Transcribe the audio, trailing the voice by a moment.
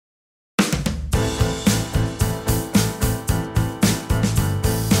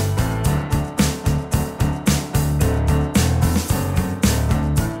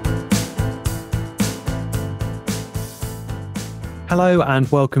Hello and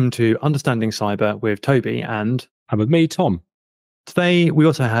welcome to Understanding Cyber with Toby and with me, Tom. Today we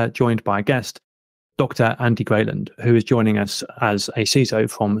also had joined by a guest, Dr. Andy Grayland, who is joining us as a CISO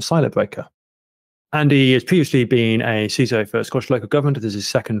from Silobreaker. Andy has previously been a CISO for Scottish Local Government. This is his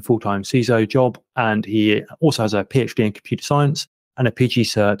second full-time CISO job, and he also has a PhD in computer science and a PG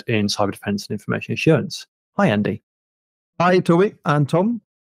cert in cyber defense and information assurance. Hi, Andy. Hi, Toby and Tom.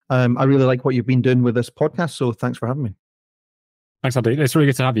 I really like what you've been doing with this podcast, so thanks for having me. Thanks, Andy. It's really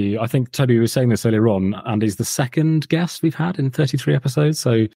good to have you. I think Toby was saying this earlier on. Andy's the second guest we've had in 33 episodes,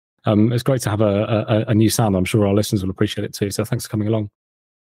 so it's great to have a new sound. I'm sure our listeners will appreciate it too, so thanks for coming along.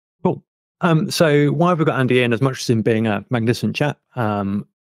 Cool. So why have we got Andy in, as much as him being a magnificent chap? What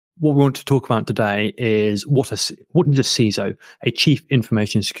we want to talk about today is what is a CISO, a Chief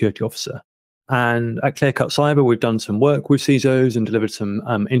Information Security Officer. And at Clearcut Cyber, we've done some work with CISOs and delivered some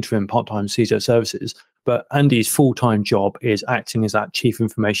interim part-time CISO services. But Andy's full-time job is acting as that Chief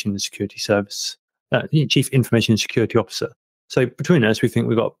Information Security Officer. So between us, we think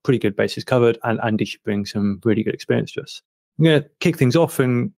we've got pretty good bases covered, and Andy should bring some really good experience to us. I'm going to kick things off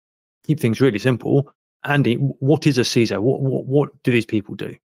and keep things really simple. Andy, what is a CISO? What do these people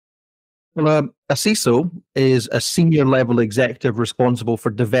do? Well, a CISO is a senior level executive responsible for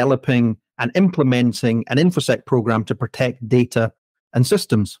developing and implementing an InfoSec program to protect data and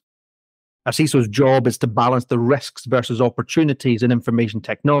systems. A CISO's job is to balance the risks versus opportunities in information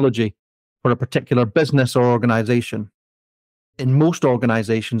technology for a particular business or organization. In most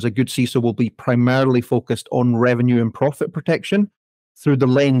organizations, a good CISO will be primarily focused on revenue and profit protection through the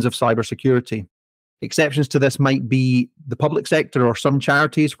lens of cybersecurity. Exceptions to this might be the public sector or some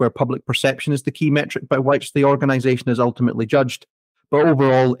charities where public perception is the key metric by which the organization is ultimately judged. But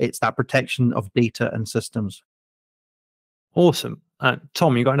overall, it's that protection of data and systems. Awesome.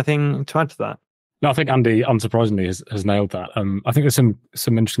 Tom, you got anything to add to that? No, I think Andy, unsurprisingly, has nailed that. I think there's some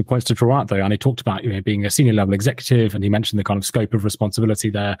interesting points to draw out, though. And he talked about being a senior level executive, and he mentioned the kind of scope of responsibility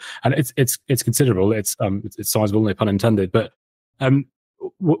there, and it's considerable. It's sizable, no pun intended. But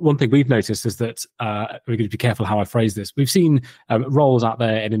one thing we've noticed is that we're going to be careful how I phrase this. We've seen roles out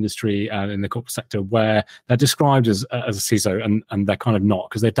there in industry and in the corporate sector where they're described as a CISO, and they're kind of not,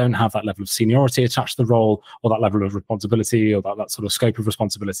 because they don't have that level of seniority attached to the role, or that level of responsibility, or that sort of scope of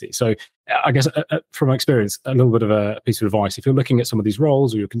responsibility. So I guess from my experience, a little bit of a piece of advice: if you're looking at some of these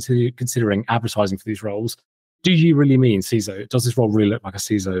roles, or you're considering advertising for these roles, do you really mean CISO? Does this role really look like a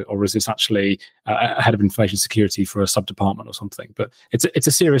CISO, or is this actually a head of information security for a sub-department or something? But it's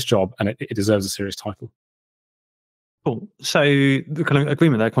a serious job, and it deserves a serious title. Cool. So the kind of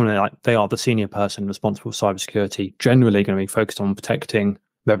agreement there, commonly, like, they are the senior person responsible for cybersecurity, generally going to be focused on protecting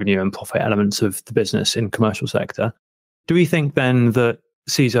revenue and profit elements of the business in commercial sector. Do we think then that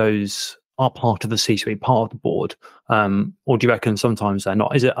CISOs are part of the C-suite, part of the board, or do you reckon sometimes they're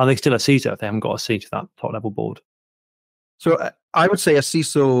not? Are they still a CISO if they haven't got a seat at that top level board? So I would say a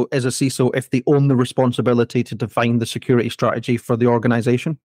CISO is a CISO if they own the responsibility to define the security strategy for the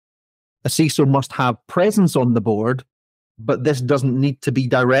organization. A CISO must have presence on the board, but this doesn't need to be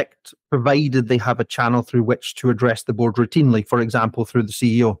direct, provided they have a channel through which to address the board routinely, for example, through the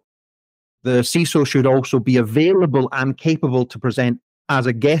CEO. The CISO should also be available and capable to present as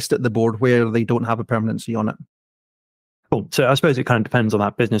a guest at the board where they don't have a permanency on it. Cool. So I suppose it kind of depends on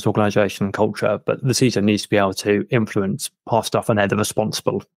that business organization and culture, but the CISO needs to be able to influence past stuff, and they're the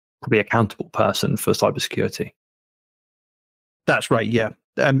responsible, probably accountable person for cybersecurity. That's right, yeah.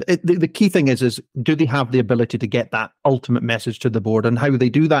 The key thing is do they have the ability to get that ultimate message to the board, and how they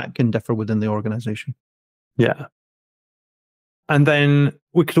do that can differ within the organization. Yeah. And then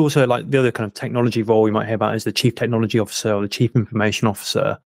we could also, like, the other kind of technology role we might hear about is the Chief Technology Officer or the Chief Information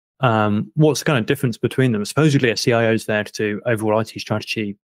Officer. What's the kind of difference between them? Supposedly a CIO is there to do overall IT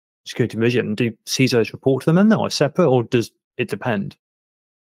strategy, security vision. Do CISOs report to them and they're separate, or does it depend?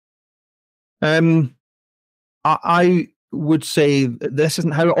 I would say this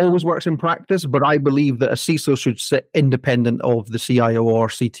isn't how it always works in practice, but I believe that a CISO should sit independent of the CIO or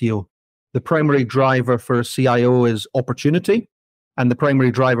CTO. The primary driver for a CIO is opportunity, and the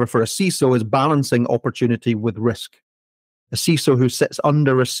primary driver for a CISO is balancing opportunity with risk. A CISO who sits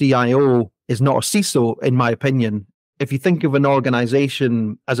under a CIO is not a CISO, in my opinion. If you think of an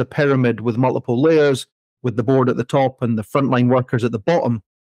organization as a pyramid with multiple layers, with the board at the top and the frontline workers at the bottom,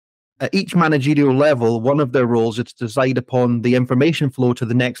 at each managerial level, one of their roles is to decide upon the information flow to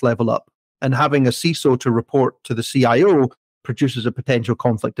the next level up. And having a CISO to report to the CIO produces a potential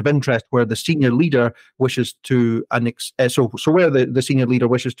conflict of interest where the senior leader wishes to the senior leader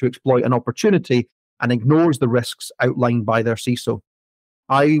wishes to exploit an opportunity and ignores the risks outlined by their CISO.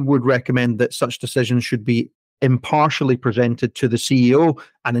 I would recommend that such decisions should be impartially presented to the CEO,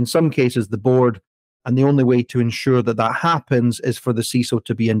 and in some cases the board. And the only way to ensure that that happens is for the CISO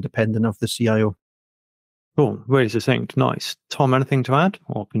to be independent of the CIO. Cool, really succinct, nice. Tom, anything to add?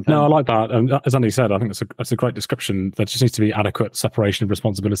 Or no, I like that. And as Andy said, I think that's a great description. There just needs to be adequate separation of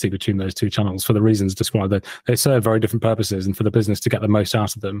responsibility between those two channels for the reasons described. That they serve very different purposes, and for the business to get the most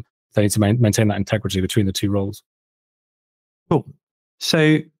out of them, they need to maintain that integrity between the two roles. Cool.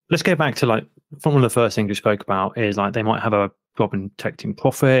 So let's go back to like one of the first things we spoke about is like they might have a job in detecting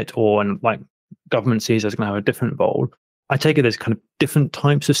profit, or and like government CISO is going to have a different role. I take it there's kind of different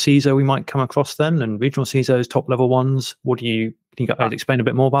types of CISO we might come across then, and regional CISOs, top level ones. Can you guys explain a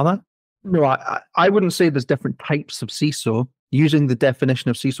bit more about that? No, I wouldn't say there's different types of CISO. Using the definition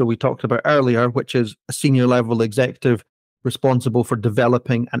of CISO we talked about earlier, which is a senior level executive responsible for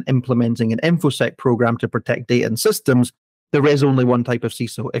developing and implementing an InfoSec program to protect data and systems, there is only one type of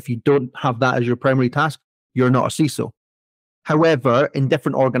CISO. If you don't have that as your primary task, you're not a CISO. However, in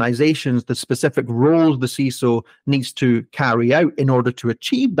different organizations, the specific roles the CISO needs to carry out in order to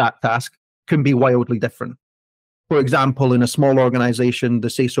achieve that task can be wildly different. For example, in a small organization, the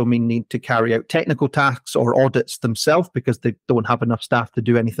CISO may need to carry out technical tasks or audits themselves because they don't have enough staff to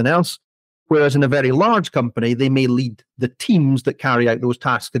do anything else. Whereas in a very large company, they may lead the teams that carry out those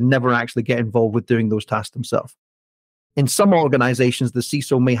tasks and never actually get involved with doing those tasks themselves. In some organizations, the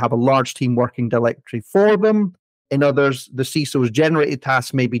CISO may have a large team working directly for them. In others, the CISO's generated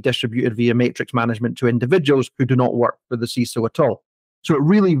tasks may be distributed via matrix management to individuals who do not work for the CISO at all. So it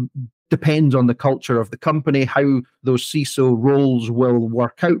really depends on the culture of the company, how those CISO roles will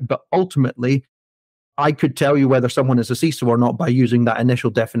work out. But ultimately, I could tell you whether someone is a CISO or not by using that initial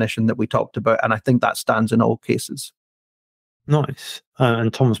definition that we talked about. And I think that stands in all cases. Nice.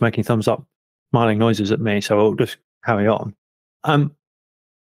 And Tom's making thumbs up, smiling noises at me. So I'll just carry on.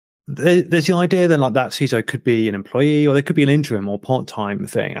 There's the idea then like that CISO could be an employee, or they could be an interim or part-time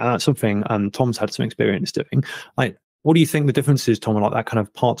thing. And that's something Tom's had some experience doing. Like, what do you think the difference is, Tom, like that kind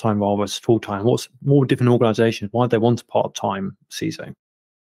of part-time role versus full-time? What's more different organizations? Why do they want a part-time CISO?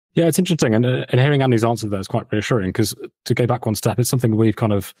 Yeah, it's interesting. And hearing Andy's answer there is quite reassuring, because to go back one step, it's something we've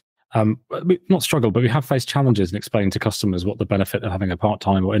kind of not struggled, but we have faced challenges in explaining to customers what the benefit of having a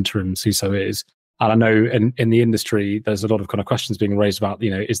part-time or interim CISO is. And I know in the industry, there's a lot of kind of questions being raised about,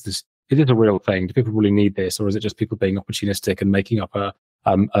 is this a real thing? Do people really need this? Or is it just people being opportunistic and making up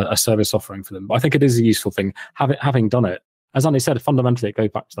a service offering for them? But I think it is a useful thing. Having done it, as Andy said, fundamentally, it goes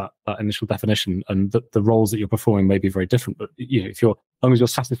back to that initial definition, and the roles that you're performing may be very different. But as long as you're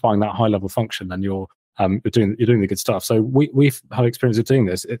satisfying that high level function, then you're doing the good stuff. So we've had experience of doing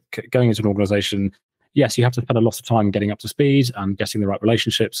this. Going into an organization, yes, you have to spend a lot of time getting up to speed and getting the right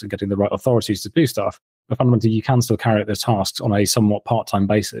relationships and getting the right authorities to do stuff. But fundamentally, you can still carry out those tasks on a somewhat part-time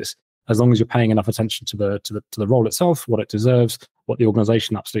basis, as long as you're paying enough attention to the role itself, what it deserves, what the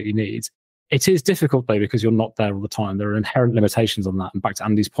organization absolutely needs. It is difficult though, because you're not there all the time. There are inherent limitations on that. And back to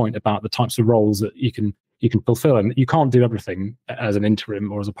Andy's point about the types of roles that you can fulfill, and you can't do everything as an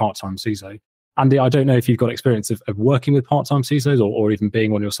interim or as a part-time CISO. Andy, I don't know if you've got experience of working with part-time CISOs or even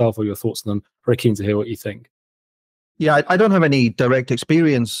being one yourself, or your thoughts on them. Very keen to hear what you think. Yeah, I don't have any direct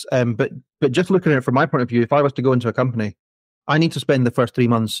experience, but just looking at it from my point of view, if I was to go into a company, I need to spend the first 3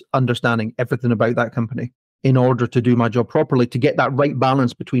 months understanding everything about that company in order to do my job properly, to get that right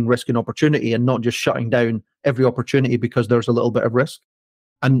balance between risk and opportunity, and not just shutting down every opportunity because there's a little bit of risk.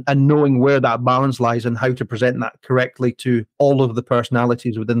 And knowing where that balance lies and how to present that correctly to all of the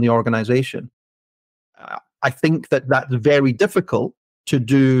personalities within the organization. I think that's very difficult to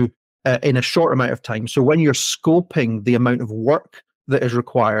do in a short amount of time. So when you're scoping the amount of work that is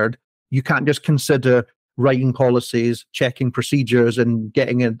required, you can't just consider writing policies, checking procedures, and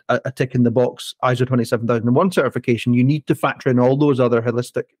getting a tick in the box ISO 27001 certification. You need to factor in all those other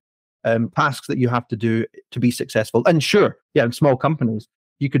holistic tasks that you have to do to be successful. And sure, yeah, in small companies,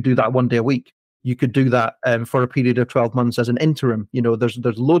 you could do that 1 day a week. You could do that for a period of 12 months as an interim. There's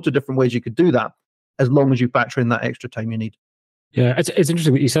loads of different ways you could do that, as long as you factor in that extra time you need. Yeah, it's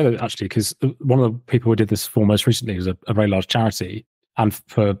interesting what you said, actually, because one of the people who did this for most recently was a very large charity. And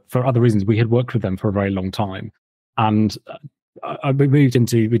for other reasons, we had worked with them for a very long time. And we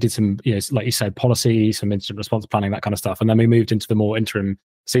did some, like you said, policy, some incident response planning, that kind of stuff. And then we moved into the more interim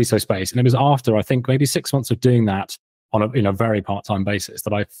CISO space. And it was after, I think, maybe 6 months of doing that on a very part-time basis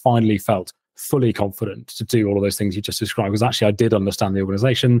that I finally felt fully confident to do all of those things you just described. Because actually, I did understand the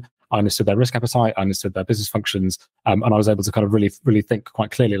organization, I understood their risk appetite, I understood their business functions, and I was able to kind of really, really think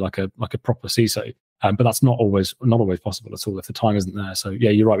quite clearly like a proper CISO. But that's not always possible at all if the time isn't there. So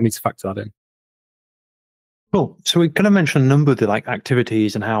yeah, you're right. We need to factor that in. Cool. So we kind of mentioned a number of the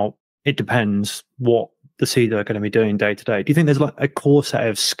activities and how it depends what the CISO are going to be doing day to day. Do you think there's like a core set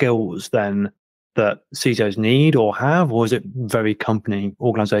of skills then that CISOs need or have, or is it very company,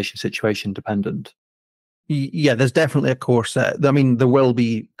 organization, situation dependent? Yeah, there's definitely a core set. I mean, there will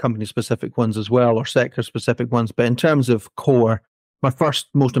be company-specific ones as well, or sector-specific ones. But in terms of core, my first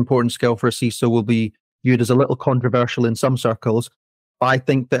most important skill for a CISO will be viewed as a little controversial in some circles. I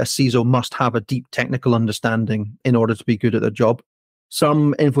think that a CISO must have a deep technical understanding in order to be good at their job.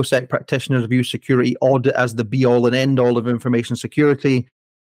 Some InfoSec practitioners view security audit as the be-all and end-all of information security.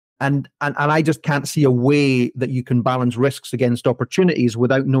 And I just can't see a way that you can balance risks against opportunities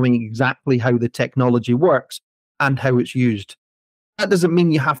without knowing exactly how the technology works and how it's used. That doesn't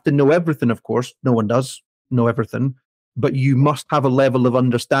mean you have to know everything, of course. No one does know everything. But you must have a level of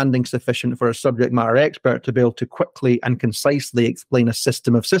understanding sufficient for a subject matter expert to be able to quickly and concisely explain a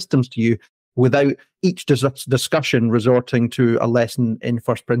system of systems to you without each discussion resorting to a lesson in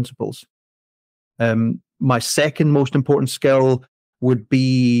first principles. My second most important skill would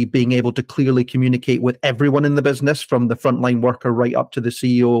be being able to clearly communicate with everyone in the business, from the frontline worker right up to the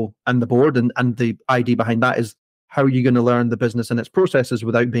CEO and the board. And the idea behind that is, how are you going to learn the business and its processes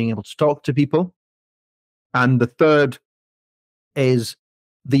without being able to talk to people? And the third is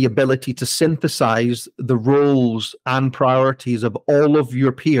the ability to synthesize the roles and priorities of all of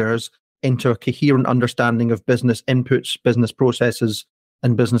your peers into a coherent understanding of business inputs, business processes,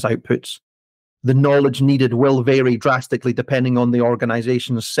 and business outputs. The knowledge needed will vary drastically depending on the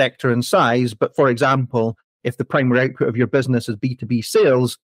organization's sector and size. But for example, if the primary output of your business is B2B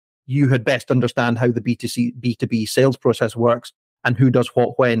sales, you had best understand how the B2B sales process works and who does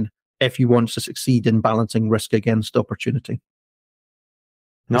what when, if you want to succeed in balancing risk against opportunity.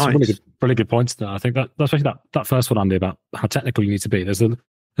 Nice. That's really good points there. I think that, especially that first one, Andy, about how technical you need to be.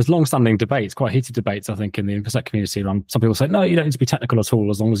 There's long-standing debates, quite heated debates, I think, in the InfoSec community around. Some people say, no, you don't need to be technical at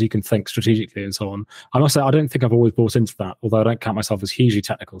all, as long as you can think strategically and so on. I must say, I don't think I've always bought into that, although I don't count myself as hugely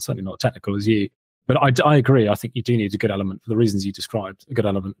technical, certainly not technical as you. But I agree. I think you do need a good element, for the reasons you described, a good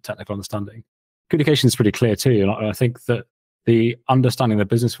element of technical understanding. Communication is pretty clear too, and I think that the understanding the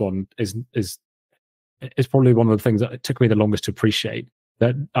business one is probably one of the things that it took me the longest to appreciate.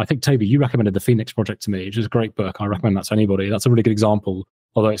 That I think, Toby, you recommended the Phoenix Project to me, which is a great book. I recommend that to anybody. That's a really good example.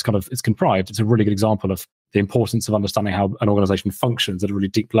 Although it's contrived, it's a really good example of the importance of understanding how an organization functions at a really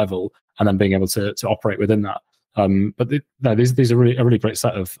deep level, and then being able to operate within that. These are a really great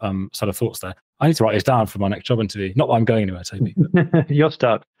set of thoughts there. I need to write this down for my next job interview. Not that I'm going anywhere, Toby. You're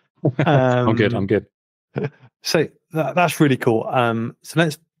stuck. I'm good. So that's really cool. So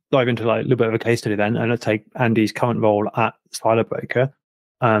let's dive into like a little bit of a case study then, and let's take Andy's current role at Silobreaker,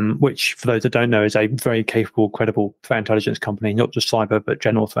 which, for those that don't know, is a very capable, credible threat intelligence company, not just cyber, but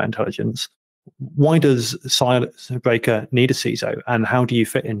general threat intelligence. Why does Silobreaker need a CISO, and how do you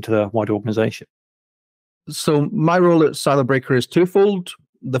fit into the wider organization? So my role at Silobreaker is twofold.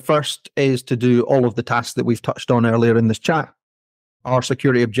 The first is to do all of the tasks that we've touched on earlier in this chat. Our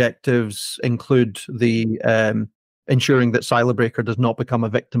security objectives include the ensuring that Silobreaker does not become a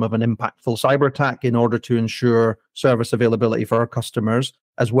victim of an impactful cyber attack in order to ensure service availability for our customers,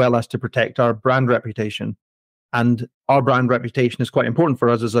 as well as to protect our brand reputation. And our brand reputation is quite important for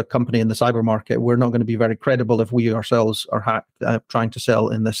us as a company in the cyber market. We're not going to be very credible if we ourselves are hacked trying to sell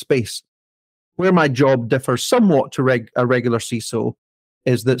in this space. Where my job differs somewhat to a regular CISO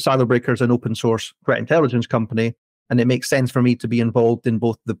is that Silobreaker is an open source threat intelligence company, and it makes sense for me to be involved in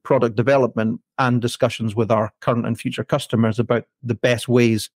both the product development and discussions with our current and future customers about the best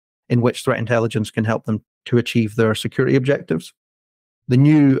ways in which threat intelligence can help them to achieve their security objectives. The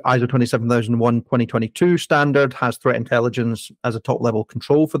new ISO 27001:2022 standard has threat intelligence as a top-level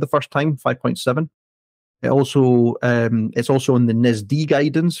control for the first time, 5.7. It's also in the NISD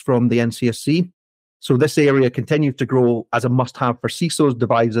guidance from the NCSC. So this area continues to grow as a must-have for CISOs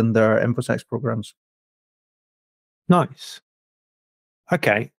devising their InfoSec programs. Nice.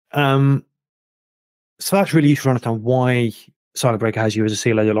 Okay. So that's really useful to understand why Silobreaker has you as a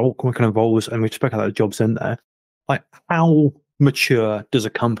CISO, what kind of roles, and we've spoken about the jobs in there. Like, how mature does a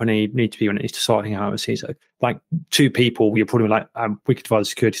company need to be when it needs to start thinking about a CISO? Like, two people, you're probably like, we could divide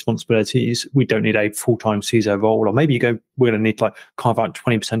security responsibilities. We don't need a full-time CISO role. Or maybe you go, we're going to need to like carve out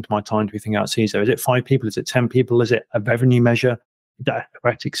 20% of my time to be thinking about CISO. Is it 5 people? Is it 10 people? Is it a revenue measure? Is that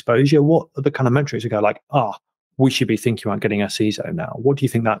threat exposure? What are the kind of metrics you go like, we should be thinking about getting a CISO now? What do you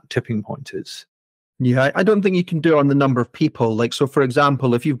think that tipping point is? Yeah, I don't think you can do it on the number of people. Like, so for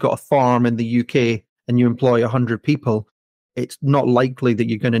example, if you've got a farm in the UK and you employ 100 people, it's not likely that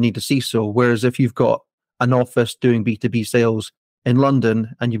you're going to need a CISO. Whereas if you've got an office doing B2B sales in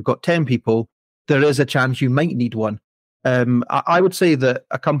London and you've got 10 people, there is a chance you might need one. I would say that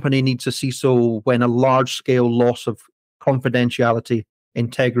a company needs a CISO when a large-scale loss of confidentiality,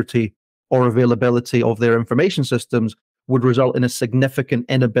 integrity, or availability of their information systems would result in a significant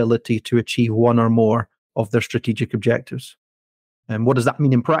inability to achieve one or more of their strategic objectives. And what does that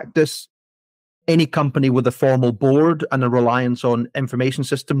mean in practice? Any company with a formal board and a reliance on information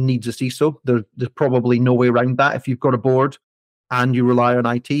system needs a CISO. There's probably no way around that. If you've got a board and you rely on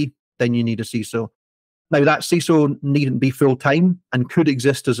IT, then you need a CISO. Now, that CISO needn't be full-time and could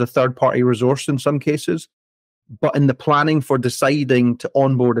exist as a third-party resource in some cases. But in the planning for deciding to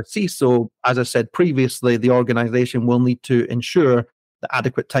onboard a CISO, as I said previously, the organization will need to ensure that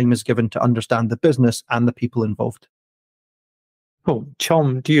adequate time is given to understand the business and the people involved. Cool.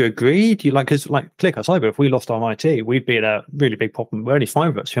 Tom, do you agree? Do you because Click Cyber, if we lost our IT, we'd be in a really big problem. We're only 5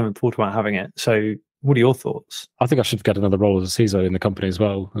 of us who haven't thought about having it. So what are your thoughts? I think I should get another role as a CISO in the company as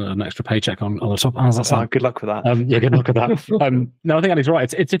well, an extra paycheck on the top. How's that sound? Good luck with that. Yeah, good luck with that. No, I think Andy's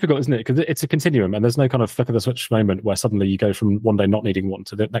right. It's difficult, isn't it? Because it's a continuum, and there's no kind of flick of the switch moment where suddenly you go from one day not needing one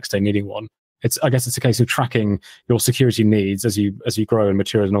to the next day needing one. I guess it's a case of tracking your security needs as you grow and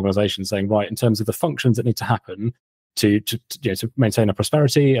mature as an organization, saying, right, in terms of the functions that need to happen to maintain our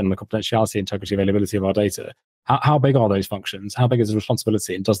prosperity and the confidentiality, integrity, availability of our data. How big are those functions? How big is the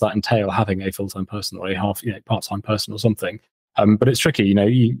responsibility? And does that entail having a full-time person or a part-time person or something? But it's tricky,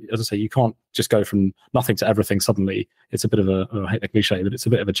 as I say, you can't just go from nothing to everything suddenly. It's a bit of I hate the cliche, but it's a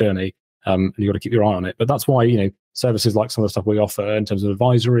bit of a journey, and you've got to keep your eye on it. But that's why, services like some of the stuff we offer in terms of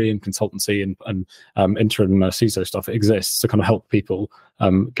advisory and consultancy and interim CISO stuff, it exists to kind of help people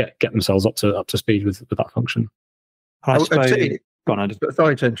get themselves up to speed with that function.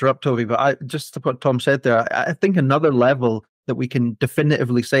 Sorry to interrupt, Toby, but just to what Tom said there, I think another level that we can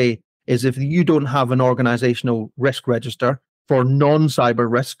definitively say is if you don't have an organizational risk register for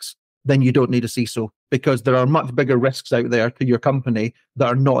non-cyber risks, then you don't need a CISO, because there are much bigger risks out there to your company that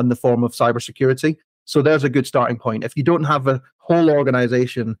are not in the form of cybersecurity. So there's a good starting point. If you don't have a whole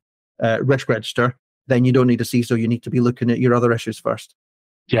organization risk register, then you don't need a CISO. You need to be looking at your other issues first.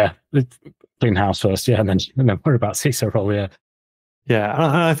 Yeah, clean house first, and then worry about CISO role, yeah. Yeah, and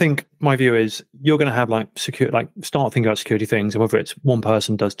I think my view is you're going to have start thinking about security things, and whether it's one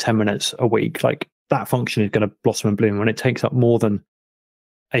person does 10 minutes a week, that function is going to blossom and bloom when it takes up more than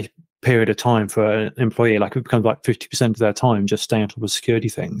a period of time for an employee. It becomes 50% of their time just staying on top of security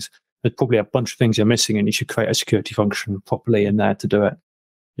things. There's probably a bunch of things you're missing, and you should create a security function properly in there to do it.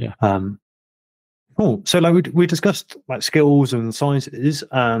 Yeah. Cool. So we discussed skills and sizes.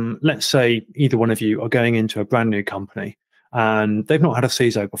 Let's say either one of you are going into a brand new company and they've not had a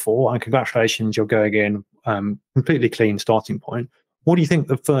CISO before, and congratulations, you're going in completely clean starting point. What do you think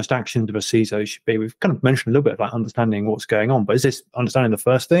the first actions of a CISO should be? We've kind of mentioned a little bit about understanding what's going on, but is this understanding the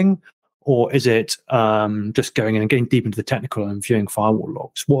first thing, or is it just going in and getting deep into the technical and viewing firewall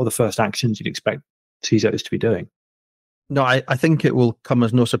logs? What are the first actions you'd expect CISOs to be doing? No, I think it will come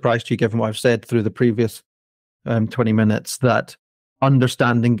as no surprise to you, given what I've said through the previous 20 minutes, that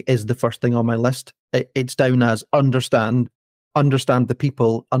understanding is the first thing on my list. It's down as understand the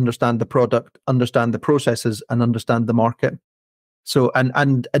people, understand the product, understand the processes, and understand the market. So,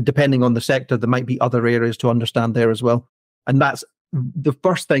 and depending on the sector, there might be other areas to understand there as well. And that's the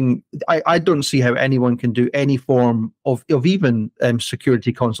first thing. I don't see how anyone can do any form of even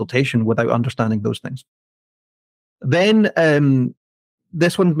security consultation without understanding those things. Then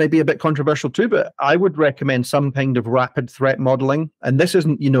this one may be a bit controversial too, but I would recommend some kind of rapid threat modeling. And this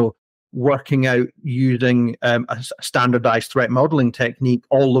isn't, working out using a standardized threat modeling technique,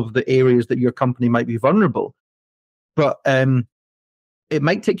 all of the areas that your company might be vulnerable. But it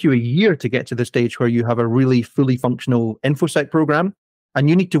might take you a year to get to the stage where you have a really fully functional InfoSec program. And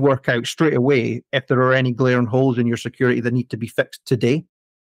you need to work out straight away if there are any glaring holes in your security that need to be fixed today.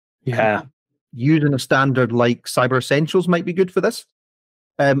 Yeah. Using a standard like Cyber Essentials might be good for this.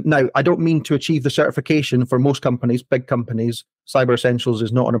 Now, I don't mean to achieve the certification. For most companies, big companies, Cyber Essentials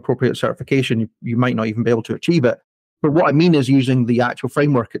is not an appropriate certification. You might not even be able to achieve it. But what I mean is using the actual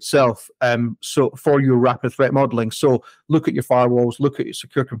framework itself. So for your rapid threat modeling, so look at your firewalls, look at your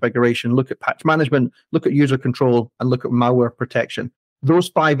secure configuration, look at patch management, look at user control, and look at malware protection. Those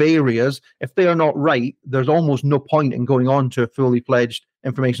 5 areas, if they are not right, there's almost no point in going on to a fully fledged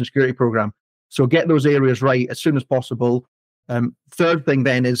information security program. So get those areas right as soon as possible. Third thing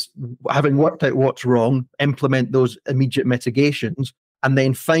then is, having worked out what's wrong, implement those immediate mitigations. And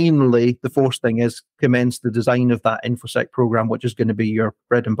then finally, the fourth thing is commence the design of that InfoSec program, which is going to be your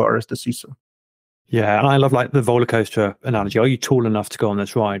bread and butter as the CISO. Yeah, and I love like the roller coaster analogy. Are you tall enough to go on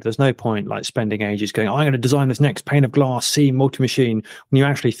this ride? There's no point like spending ages going, I'm going to design this next pane of glass, C multi-machine, when you're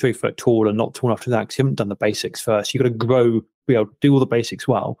actually 3 foot tall and not tall enough to do that because you haven't done the basics first. You've got to grow, be able to do all the basics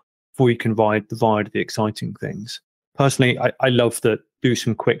well before you can ride the exciting things. Personally, I love that. Do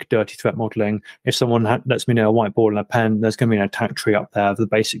some quick dirty threat modeling. If someone lets me know a whiteboard and a pen, there's going to be an attack tree up there of the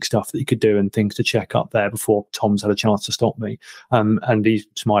basic stuff that you could do and things to check up there before Tom's had a chance to stop me. And he's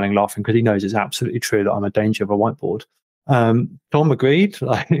smiling, laughing because he knows it's absolutely true that I'm a danger of a whiteboard. Tom agreed.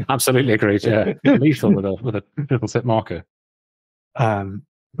 Absolutely agreed. Yeah, lethal with a triple tip marker.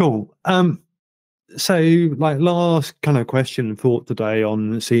 Cool. So, like last kind of question and thought today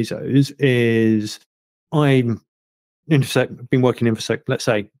on CISOs is been working in InfoSec, let's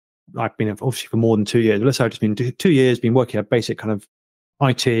say I've been obviously for more than 2 years, but let's say I've just been 2 years, been working a basic kind of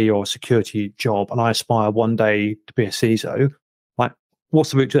IT or security job, and I aspire one day to be a CISO. Like,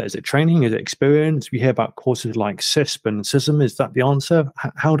 what's the route to that? Is it training? Is it experience? We hear about courses like CISP and CISM. Is that the answer?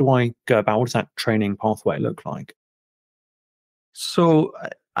 How do I go about? What does that training pathway look like? So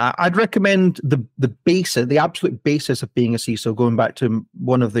I'd recommend the absolute basis of being a CISO, going back to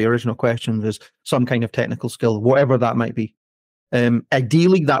one of the original questions, is some kind of technical skill, whatever that might be.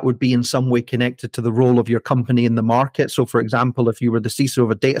 Ideally, that would be in some way connected to the role of your company in the market. So, for example, if you were the CISO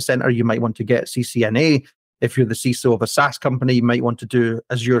of a data center, you might want to get CCNA. If you're the CISO of a SaaS company, you might want to do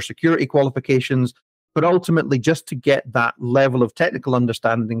Azure security qualifications. But ultimately, just to get that level of technical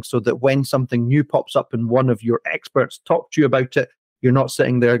understanding so that when something new pops up and one of your experts talk to you about it, you're not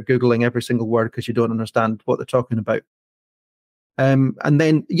sitting there Googling every single word because you don't understand what they're talking about. And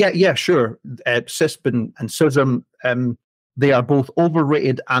then, sure, CISP and CISM, they are both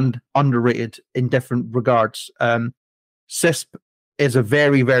overrated and underrated in different regards. CISP is a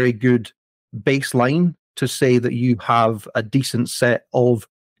very, very good baseline to say that you have a decent set of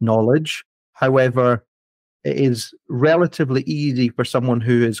knowledge. However, it is relatively easy for someone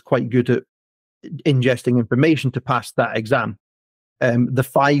who is quite good at ingesting information to pass that exam. The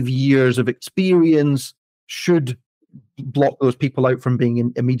 5 years of experience should block those people out from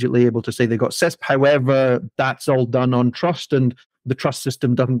being immediately able to say they got CISP. However, that's all done on trust, and the trust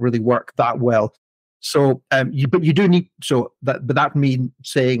system doesn't really work that well. So, that means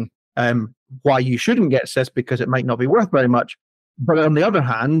saying why you shouldn't get CISP, because it might not be worth very much. But on the other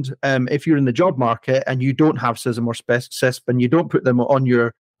hand, if you're in the job market and you don't have CISM or CISP and you don't put them on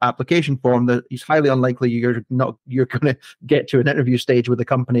your application form, that it's highly unlikely you're going to get to an interview stage with a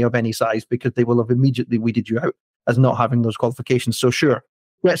company of any size, because they will have immediately weeded you out as not having those qualifications. So sure,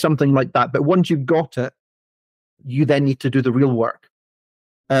 get something like that. But once you've got it, you then need to do the real work.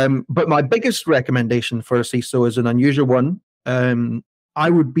 But my biggest recommendation for a CISO is an unusual one. I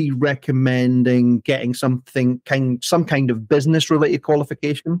would be recommending getting some kind of business-related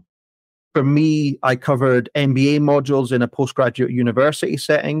qualification. For me, I covered MBA modules in a postgraduate university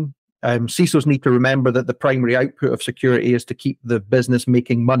setting. CISOs need to remember that the primary output of security is to keep the business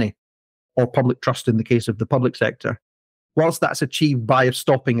making money, or public trust in the case of the public sector. Whilst that's achieved by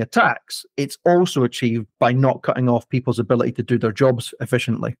stopping attacks, it's also achieved by not cutting off people's ability to do their jobs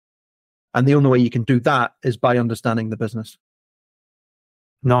efficiently. And the only way you can do that is by understanding the business.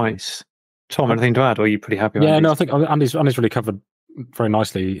 Nice. Tom, anything to add, or are you pretty happy with I think Andy's really covered very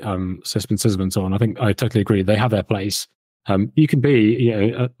nicely CISP and CISM and so on. I think I totally agree. They have their place. You can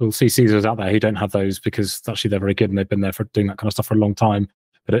be, we'll see CISOs out there who don't have those because actually they're very good and they've been there for doing that kind of stuff for a long time.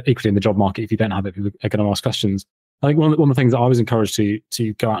 But equally in the job market, if you don't have it, people are going to ask questions. I think one of the things that I was encouraged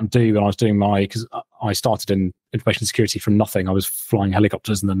to go out and do when I was doing because I started in information security from nothing. I was flying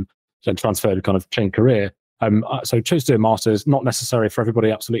helicopters and then transferred, kind of changed career. So chose to do a master's, not necessary for everybody,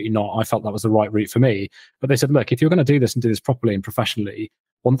 absolutely not. I felt that was the right route for me. But they said, look, if you're going to do this and do this properly and professionally,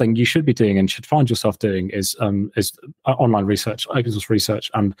 one thing you should be doing and should find yourself doing is online research, open source research,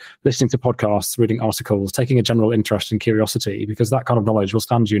 and listening to podcasts, reading articles, taking a general interest and curiosity, because that kind of knowledge will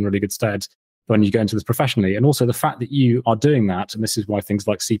stand you in really good stead when you go into this professionally. And also the fact that you are doing that, and this is why things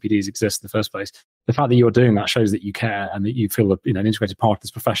like CPDs exist in the first place, the fact that you're doing that shows that you care and that you feel an integrated part of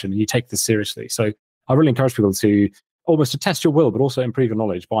this profession and you take this seriously. So I really encourage people to almost to test your will, but also improve your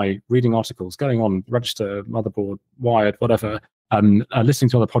knowledge by reading articles, going on Register, Motherboard, Wired, whatever, listening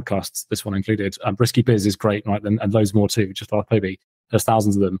to other podcasts, this one included. Brisky Biz is great, right? And loads more too, just like Toby. There's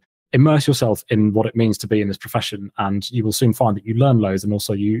thousands of them. Immerse yourself in what it means to be in this profession, and you will soon find that you learn loads, and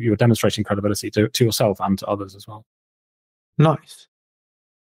also you're demonstrating credibility to yourself and to others as well. Nice.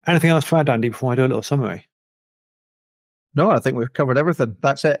 Anything else to add, Andy, before I do a little summary? No, I think we've covered everything.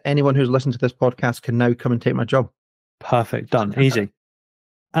 That's it. Anyone who's listened to this podcast can now come and take my job. Perfect. Done. Easy.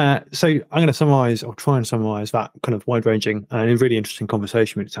 So I'm going to summarize, or try and summarize that kind of wide-ranging and really interesting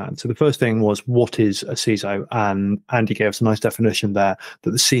conversation we just had. So the first thing was, what is a CISO? And Andy gave us a nice definition there,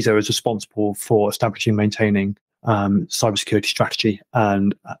 that the CISO is responsible for establishing, maintaining cybersecurity strategy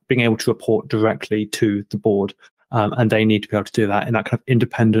and being able to report directly to the board. And they need to be able to do that in that kind of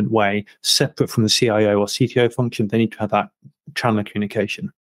independent way, separate from the CIO or CTO function. They need to have that channel of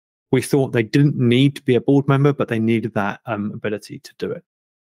communication. We thought they didn't need to be a board member, but they needed that ability to do it.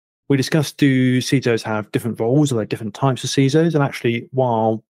 We discussed, do CISOs have different roles? Are there different types of CISOs? And actually,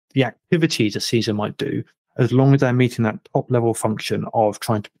 while the activities a CISO might do, as long as they're meeting that top level function of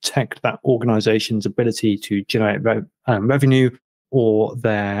trying to protect that organization's ability to generate revenue or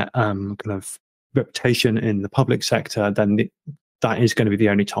their kind of reputation in the public sector, then that is going to be the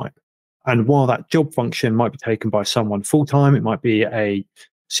only type. And while that job function might be taken by someone full-time, it might be a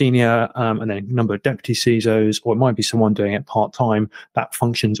senior and then a number of deputy CISOs, or it might be someone doing it part-time, that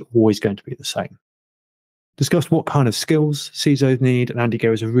function's always going to be the same. Discussed what kind of skills CISOs need, and Andy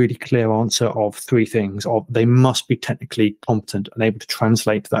gave us a really clear answer of 3 things. Of they must be technically competent and able to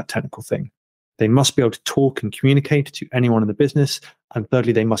translate that technical thing. They must be able to talk and communicate to anyone in the business. And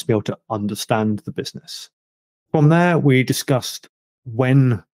thirdly, they must be able to understand the business. From there, we discussed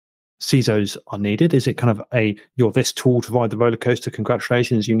when CISOs are needed. Is it kind of you're this tool to ride the roller coaster,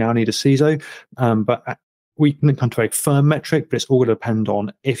 congratulations, you now need a CISO? But we can come to a firm metric, but it's all going to depend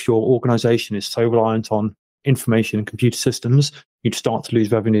on if your organization is so reliant on information and computer systems, you'd start to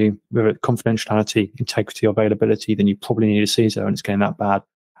lose revenue, confidentiality, integrity, availability, then you probably need a CISO, and it's getting that bad.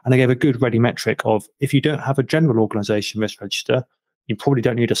 And I gave a good ready metric of, if you don't have a general organization risk register, you probably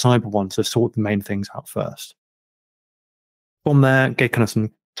don't need a cyber one to sort the main things out first. From there, gave kind of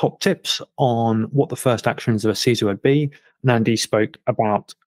some top tips on what the first actions of a CISO would be. And Andy spoke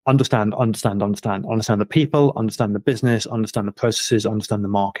about understand the people, understand the business, understand the processes, understand the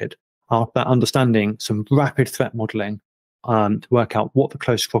market. After that understanding, some rapid threat modeling to work out what the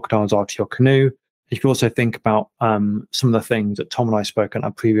closest crocodiles are to your canoe. You can also think about some of the things that Tom and I spoke in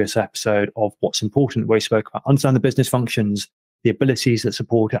our previous episode of what's important, where we spoke about understand the business functions, the abilities that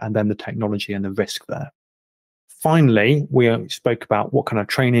support it, and then the technology and the risk there. Finally, we spoke about what kind of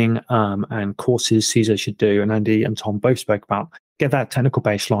training and courses CISO should do, and Andy and Tom both spoke about get that technical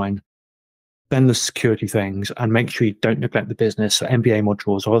baseline, then the security things, and make sure you don't neglect the business. So MBA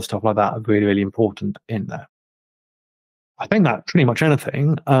modules or other stuff like that are really, really important in there. I think that's pretty much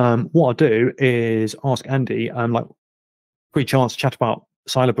anything. What I'll do is ask Andy, free chance to chat about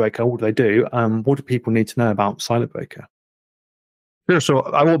Silobreaker. What do they do? What do people need to know about Silobreaker? Sure. So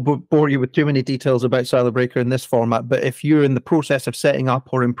I won't bore you with too many details about Silobreaker in this format, but if you're in the process of setting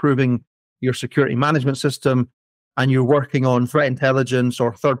up or improving your security management system and you're working on threat intelligence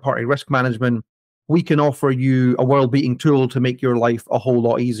or third-party risk management, we can offer you a world-beating tool to make your life a whole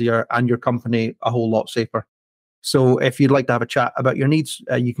lot easier and your company a whole lot safer. So if you'd like to have a chat about your needs,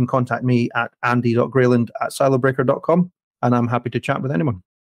 you can contact me at andy.grayland@silobreaker.com, and I'm happy to chat with anyone.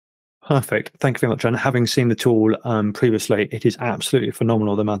 Perfect. Thank you very much. And having seen the tool previously, it is absolutely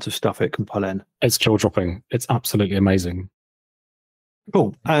phenomenal, the amount of stuff it can pull in. It's jaw-dropping. It's absolutely amazing.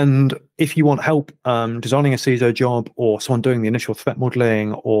 Cool. And if you want help designing a CISO job, or someone doing the initial threat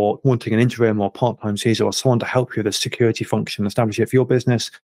modeling, or wanting an interim or part-time CISO, or someone to help you with the security function, establish it for your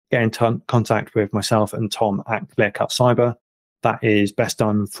business, get in contact with myself and Tom at Clearcut Cyber. That is best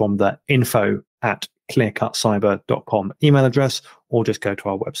done from the info@clearcutcyber.com email address, or just go to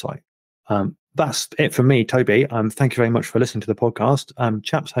our website. That's it from me, Toby. Thank you very much for listening to the podcast.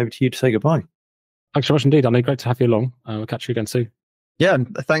 Chaps, over to you to say goodbye. Thanks so much indeed, Andy. Great to have you along. We'll catch you again soon. Yeah,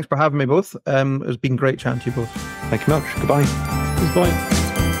 and thanks for having me both. It's been great chatting to you both. Thank you much. Goodbye. Goodbye.